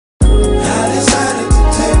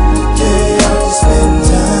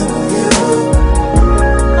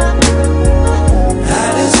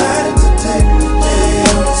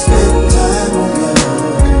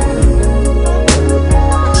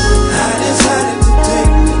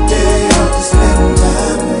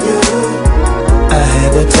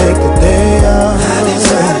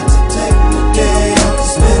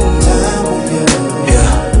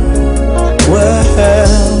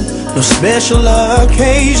special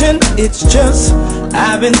occasion. It's just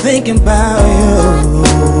I've been thinking about you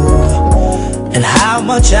and how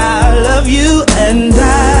much I love you and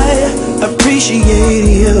I appreciate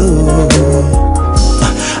you.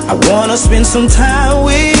 I wanna spend some time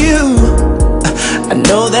with you. I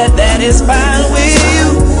know that that is fine with you.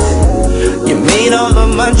 You made all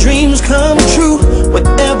of my dreams come true.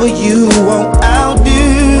 Whatever you want, I'll do,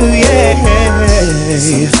 yeah.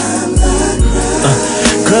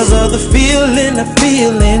 Cause of the feeling I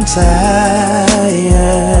feel inside.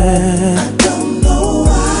 I don't know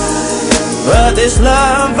why, but this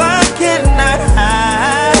love I cannot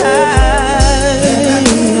hide.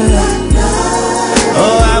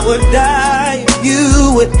 Oh, I would die if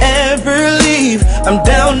you would ever leave. I'm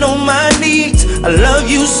down on my knees, I love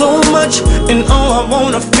you so much, and oh, I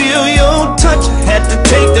wanna feel your touch. I had to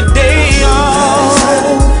take the day off.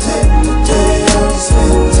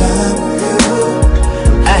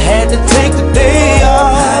 I had to take the day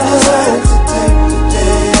off.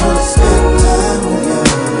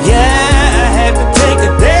 Yeah, I had to take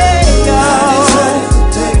the day off.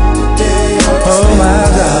 Oh my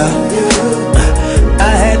God, I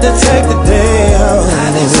had to take the day off.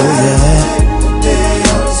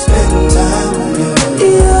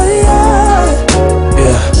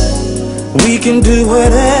 Yeah, we can do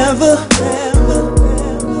whatever.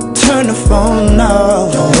 Turn the phone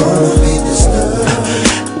off.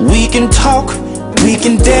 We can talk, we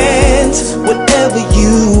can dance, whatever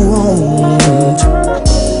you want.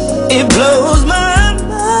 It blows my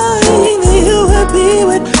mind that you would be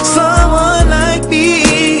with someone like me,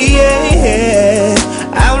 yeah.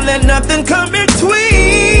 I'll let nothing come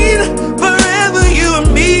between, forever you and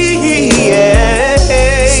me, yeah.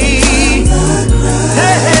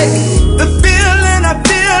 Hey, the feeling I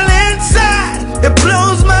feel inside, it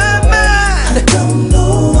blows my mind. I don't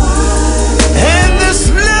know why, and this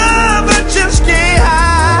love I just can't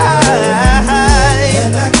hide.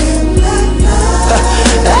 and I can't lie.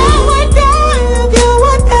 I would die if you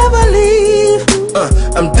would ever leave.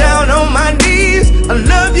 I'm down on my knees, I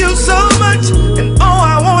love you so much, and oh,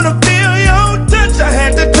 I wanna feel your touch. I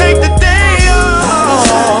had to take the day off.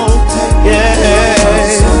 Yeah,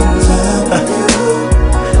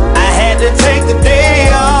 I had to take the day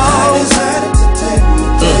off.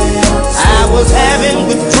 I was having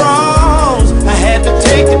withdrawals, I had to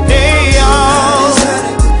take the day off.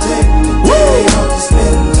 Woo!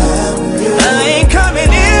 I ain't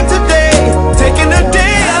coming in today, taking the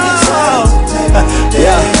day off.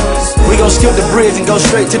 Yeah, we gon' skip the bridge and go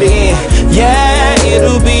straight to the end. Yeah,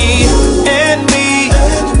 it'll be